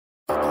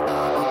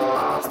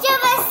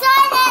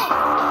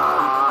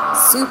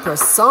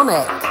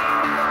Supersonic.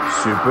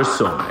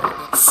 Supersonic.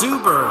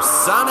 Supersonic.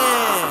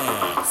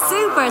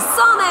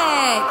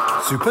 Supersonic.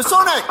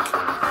 Supersonic.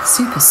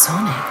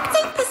 Supersonic.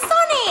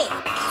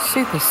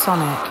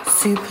 Supersonic.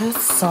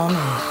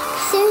 Supersonic.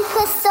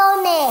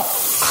 Supersonic.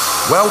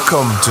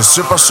 Welcome to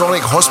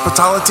Supersonic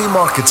Hospitality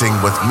Marketing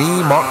with me,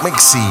 Mark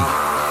McSee,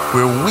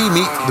 where we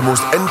meet the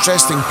most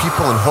interesting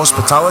people in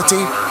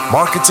hospitality,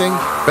 marketing,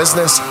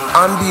 business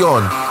and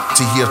beyond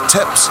to hear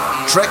tips,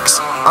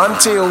 tricks and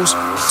tales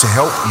to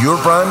help your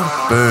brand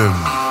boom.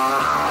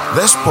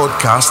 This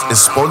podcast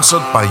is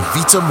sponsored by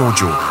Vita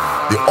Mojo,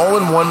 the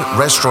all-in-one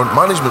restaurant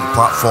management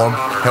platform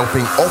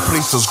helping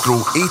operators grow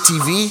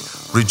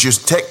ATV,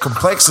 reduce tech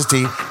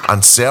complexity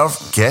and serve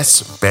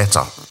guests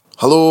better.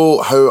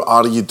 Hello, how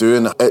are you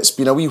doing? It's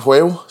been a wee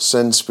while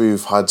since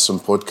we've had some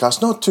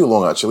podcasts, not too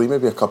long actually,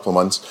 maybe a couple of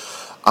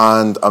months,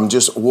 and I'm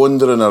just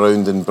wandering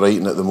around in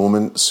Brighton at the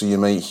moment, so you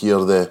might hear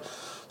the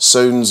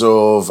sounds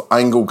of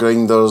angle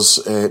grinders,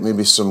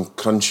 maybe some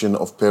crunching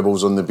of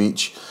pebbles on the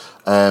beach,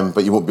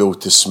 but you won't be able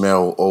to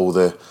smell all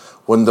the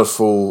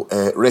wonderful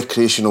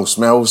recreational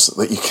smells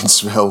that you can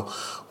smell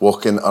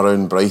walking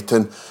around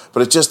Brighton.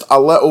 But it's just a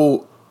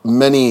little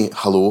mini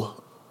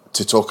hello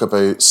to talk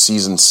about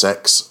season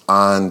 6,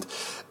 and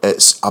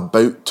it's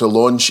about to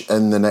launch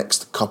in the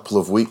next couple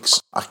of weeks.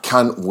 I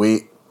can't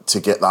wait to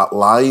get that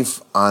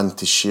live and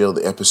to share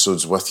the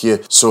episodes with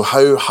you. So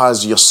how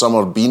has your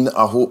summer been?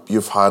 I hope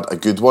you've had a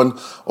good one,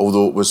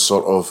 although it was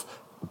sort of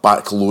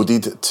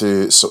backloaded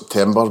to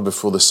September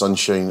before the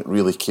sunshine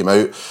really came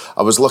out.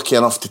 I was lucky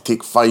enough to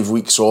take 5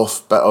 weeks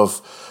off, bit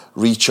of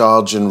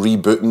recharge and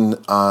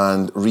rebooting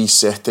and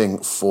resetting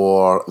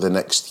for the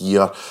next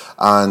year,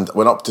 and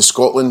went up to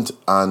Scotland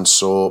and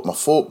saw my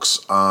folks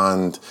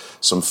and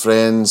some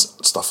friends,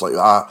 stuff like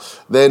that.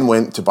 Then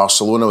went to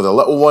Barcelona with a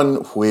little one,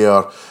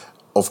 where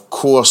of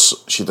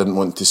course she didn't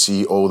want to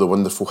see all the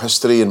wonderful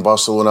history in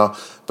Barcelona,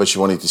 but she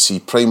wanted to see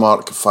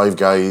Primark, Five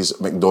Guys,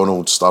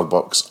 McDonald's,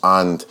 Starbucks,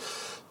 and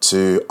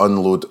to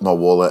unload my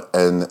wallet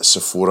in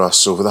Sephora.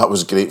 So that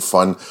was great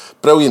fun.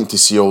 Brilliant to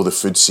see all the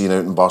food scene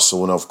out in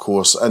Barcelona, of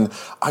course. And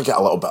I get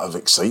a little bit of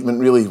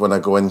excitement, really, when I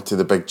go into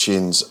the big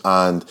chains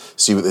and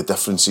see what the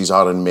differences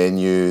are in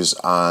menus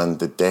and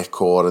the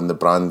decor and the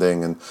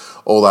branding and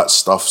all that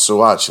stuff.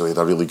 So I actually had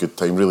a really good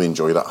time, really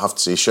enjoyed it. I have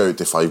to say, shout out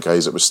to Five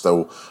Guys. It was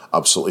still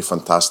absolutely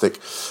fantastic.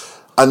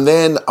 And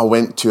then I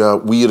went to a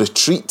wee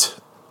retreat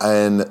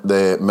in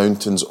the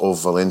mountains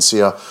of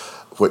Valencia,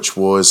 which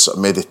was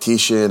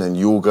meditation and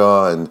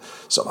yoga and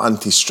some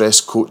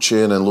anti-stress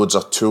coaching and loads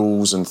of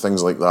tools and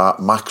things like that.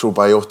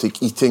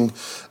 Macrobiotic eating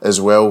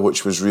as well,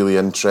 which was really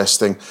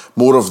interesting.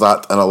 More of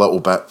that in a little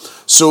bit.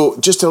 So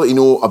just to let you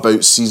know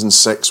about season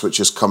 6, which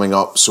is coming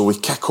up. So we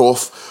kick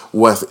off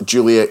with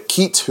Juliet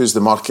Keat, who's the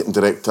marketing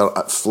director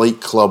at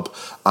Flight Club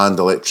and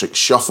Electric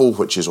Shuffle,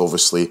 which is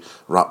obviously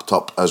wrapped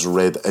up as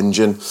Red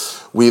Engine.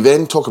 We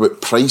then talk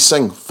about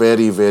pricing,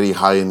 very, very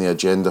high in the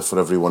agenda for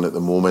everyone at the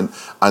moment,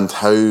 and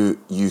how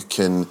you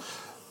can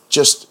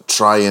just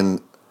try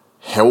and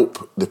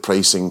help the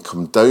pricing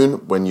come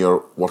down when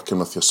you're working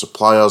with your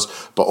suppliers,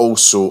 but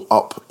also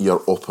up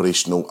your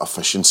operational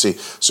efficiency.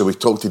 So we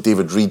talked to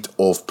David Reed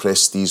of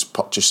Prestige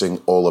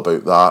Purchasing all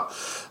about that.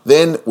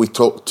 Then we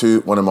talked to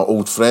one of my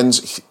old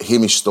friends,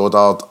 Hamish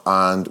Stoddard,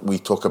 and we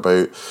talk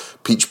about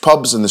Peach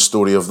Pubs and the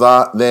story of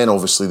that. Then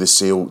obviously the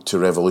sale to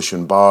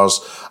Revolution Bars,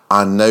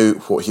 and now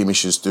what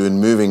Hamish is doing,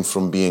 moving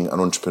from being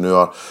an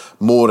entrepreneur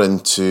more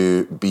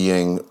into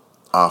being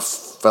a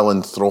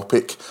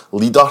philanthropic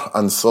leader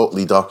and thought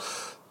leader,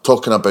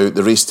 talking about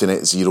the Race to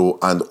Net Zero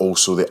and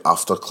also the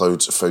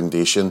Afterclouds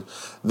Foundation.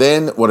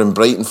 Then we're in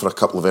Brighton for a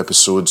couple of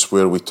episodes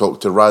where we talk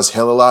to Raz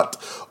Helalat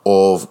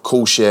of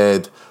Coal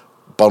Shed,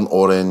 Burnt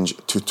Orange,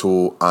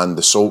 Tuto and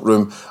the Salt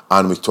Room,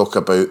 and we talk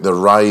about the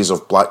rise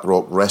of Black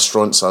Rock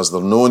restaurants as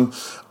they're known,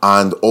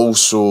 and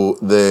also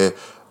the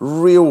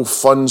real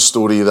fun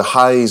story, the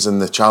highs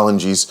and the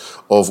challenges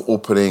of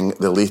opening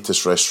the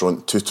latest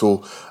restaurant,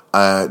 Tuto,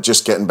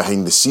 just getting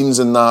behind the scenes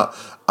in that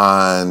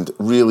and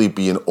really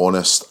being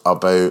honest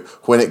about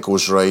when it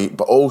goes right,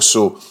 but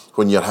also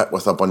when you're hit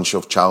with a bunch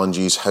of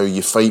challenges, how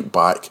you fight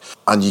back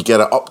and you get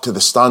it up to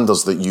the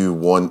standards that you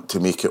want to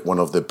make it one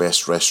of the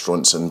best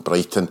restaurants in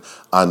Brighton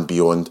and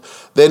beyond.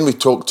 Then we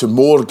talk to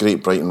more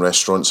great Brighton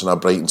restaurants in a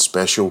Brighton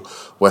special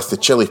with the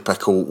Chili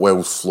Pickle,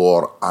 Wild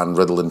Floor and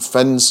Riddle and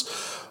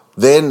Fins.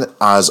 Then,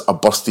 as a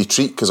birthday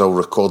treat, because I'll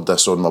record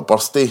this on my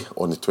birthday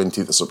on the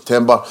 20th of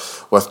September,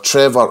 with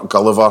Trevor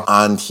Gulliver,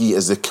 and he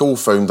is the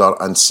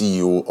co-founder and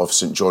CEO of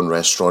St John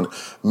Restaurant,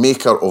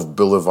 maker of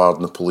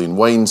Boulevard Napoleon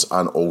Wines,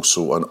 and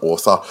also an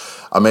author.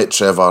 I met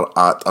Trevor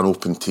at an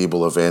open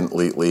table event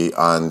lately,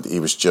 and he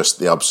was just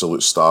the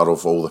absolute star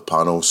of all the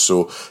panels,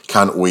 so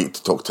can't wait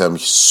to talk to him.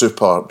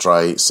 Super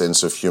dry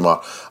sense of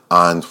humour,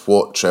 and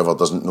what Trevor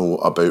doesn't know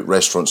about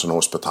restaurants and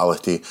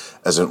hospitality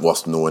isn't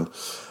worth knowing.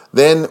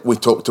 Then we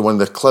talked to one of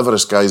the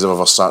cleverest guys I've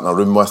ever sat in a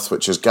room with,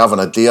 which is Gavin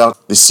Adair,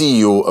 the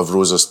CEO of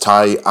Rosa's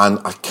Thai, and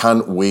I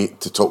can't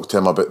wait to talk to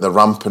him about the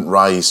rampant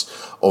rise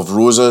of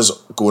Rosa's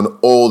going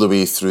all the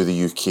way through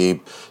the UK.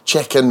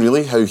 Check in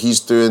really how he's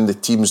doing, the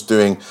team's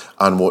doing,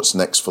 and what's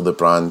next for the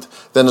brand.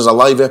 Then there's a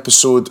live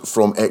episode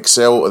from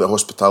Excel at the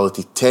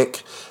Hospitality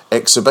Tech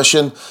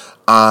exhibition,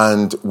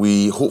 and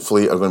we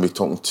hopefully are going to be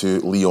talking to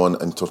Leon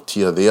and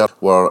Tortilla there.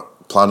 We're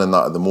planning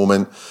that at the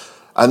moment.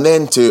 And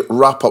then to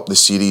wrap up the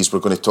series,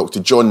 we're going to talk to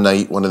John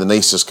Knight, one of the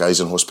nicest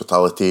guys in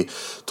hospitality,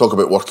 talk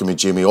about working with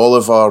Jamie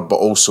Oliver, but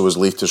also his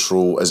latest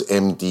role as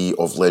MD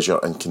of Leisure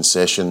and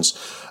Concessions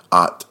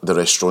at the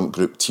restaurant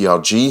group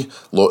TRG.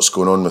 Lots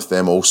going on with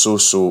them also,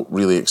 so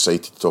really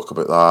excited to talk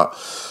about that.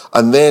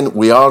 And then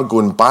we are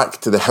going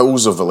back to the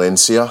hills of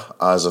Valencia,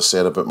 as I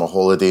said about my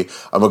holiday,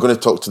 and we're going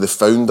to talk to the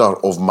founder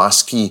of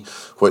Maski,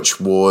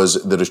 which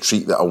was the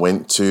retreat that I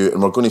went to,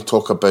 and we're going to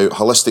talk about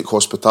holistic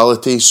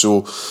hospitality,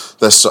 so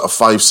this sort of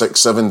 5, 6,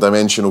 7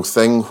 dimensional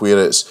thing where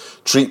it's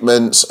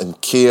treatments and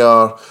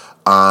care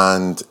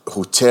and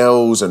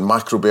hotels and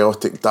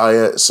macrobiotic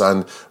diets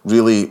and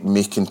really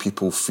making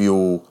people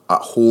feel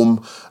at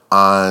home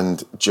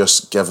and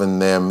just giving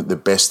them the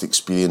best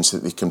experience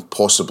that they can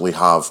possibly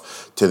have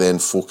to then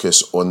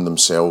focus on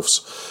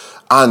themselves.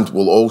 And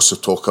we'll also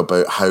talk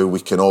about how we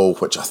can all,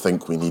 which I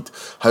think we need,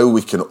 how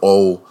we can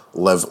all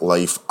live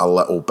life a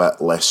little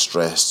bit less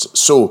stressed.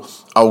 So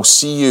I'll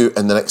see you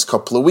in the next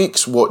couple of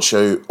weeks. Watch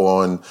out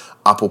on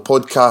Apple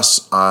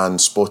Podcasts and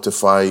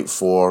Spotify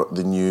for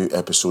the new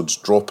episodes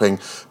dropping.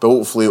 But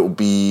hopefully it'll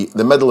be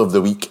the middle of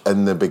the week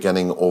in the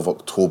beginning of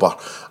October,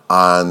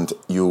 and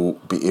you'll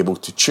be able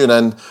to tune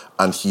in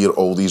and hear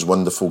all these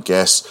wonderful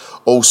guests.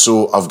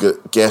 Also, I've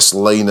got guests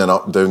lining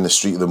up down the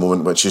street at the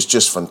moment, which is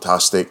just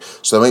fantastic.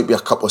 So there might be a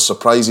couple of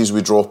surprises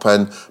we drop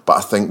in, but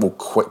I think we'll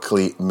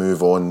quickly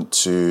move on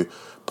to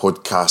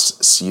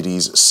podcast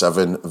Series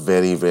 7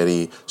 very,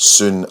 very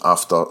soon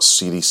after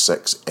Series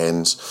 6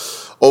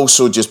 ends.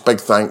 Also, just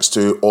big thanks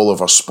to all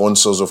of our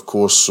sponsors, of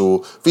course.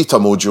 So Vita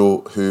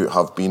Mojo, who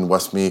have been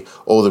with me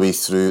all the way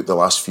through the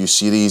last few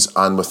series,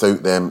 and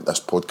without them,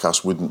 this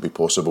podcast wouldn't be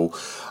possible.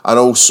 And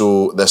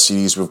also, this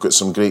series, we've got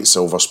some great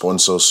silver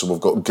sponsors. So we've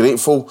got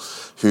Grateful,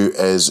 who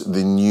is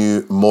the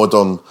new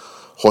modern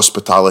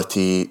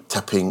hospitality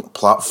tipping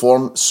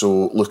platform,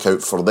 so look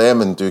out for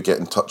them and do get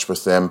in touch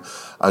with them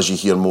as you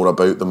hear more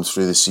about them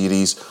through the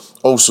series.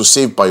 Also,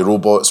 Saved by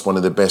Robots, one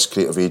of the best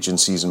creative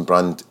agencies and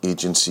brand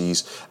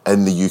agencies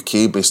in the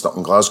UK, based up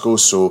in Glasgow,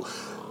 so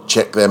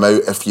check them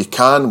out if you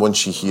can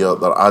once you hear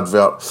their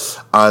advert.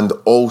 And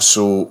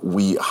also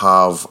we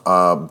have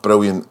a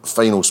brilliant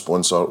final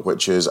sponsor,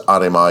 which is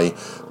RMI,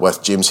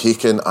 with James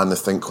Haken and the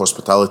Think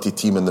Hospitality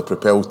team and the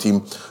Propel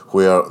team,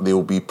 where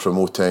they'll be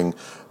promoting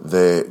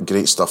the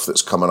great stuff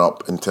that's coming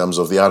up in terms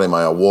of the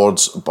RMI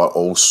Awards, but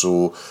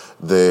also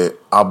the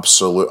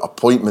absolute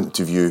appointment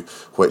to view,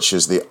 which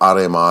is the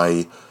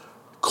RMI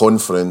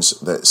conference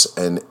that's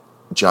in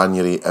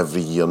January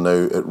every year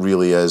now. It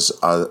really is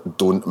a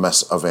don't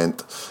miss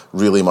event.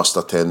 Really must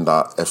attend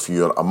that if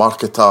you're a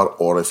marketer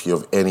or if you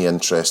have any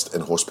interest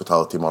in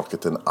hospitality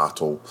marketing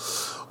at all.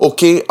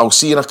 Okay, I'll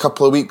see you in a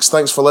couple of weeks.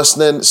 Thanks for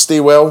listening.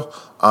 Stay well,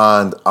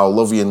 and I'll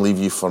love you and leave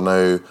you for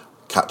now.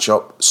 Catch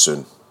up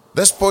soon.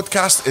 This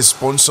podcast is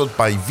sponsored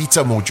by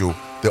Vita Mojo,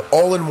 the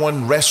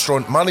all-in-one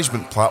restaurant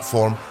management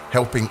platform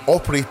helping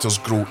operators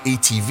grow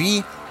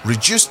ATV,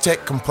 reduce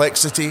tech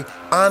complexity,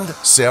 and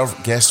serve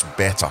guests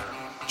better.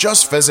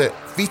 Just visit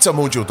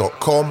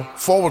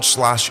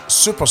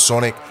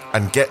vitamojo.com/supersonic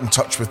and get in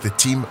touch with the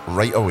team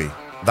right away.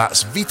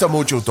 That's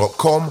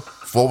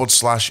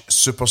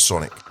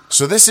vitamojo.com/supersonic.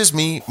 So this is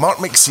me, Mark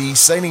McC,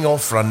 signing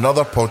off for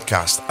another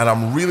podcast, and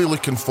I'm really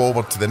looking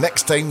forward to the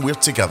next time we're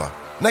together.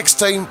 Next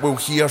time, we'll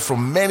hear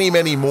from many,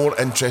 many more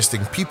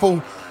interesting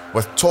people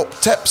with top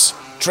tips,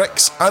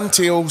 tricks, and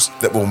tales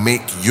that will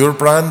make your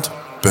brand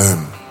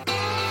boom.